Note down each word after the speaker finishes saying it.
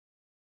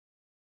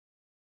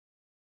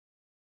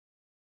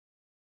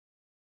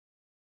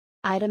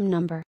Item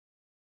Number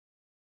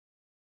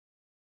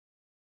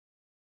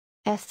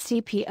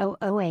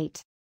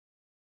SCP-008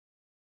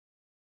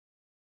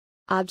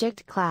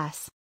 Object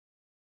Class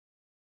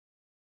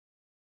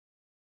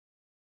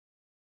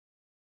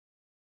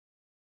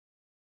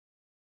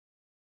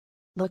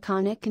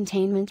Laconic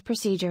Containment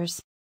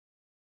Procedures.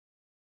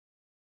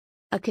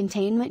 A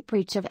containment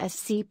breach of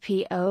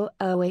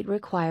SCP-008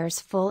 requires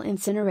full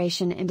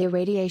incineration and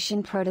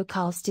irradiation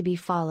protocols to be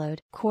followed.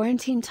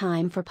 Quarantine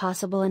time for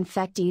possible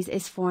infectees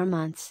is 4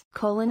 months. A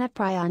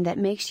prion that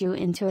makes you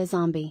into a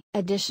zombie.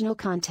 Additional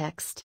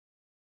context.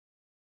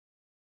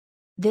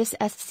 This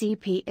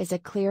SCP is a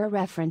clear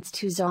reference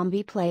to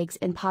zombie plagues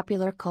in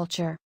popular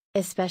culture,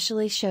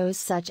 especially shows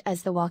such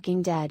as The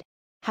Walking Dead.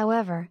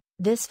 However,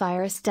 this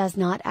virus does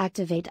not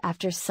activate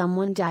after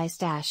someone dies.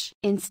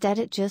 Instead,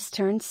 it just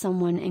turns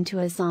someone into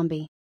a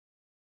zombie.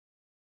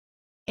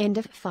 End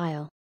of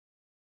file.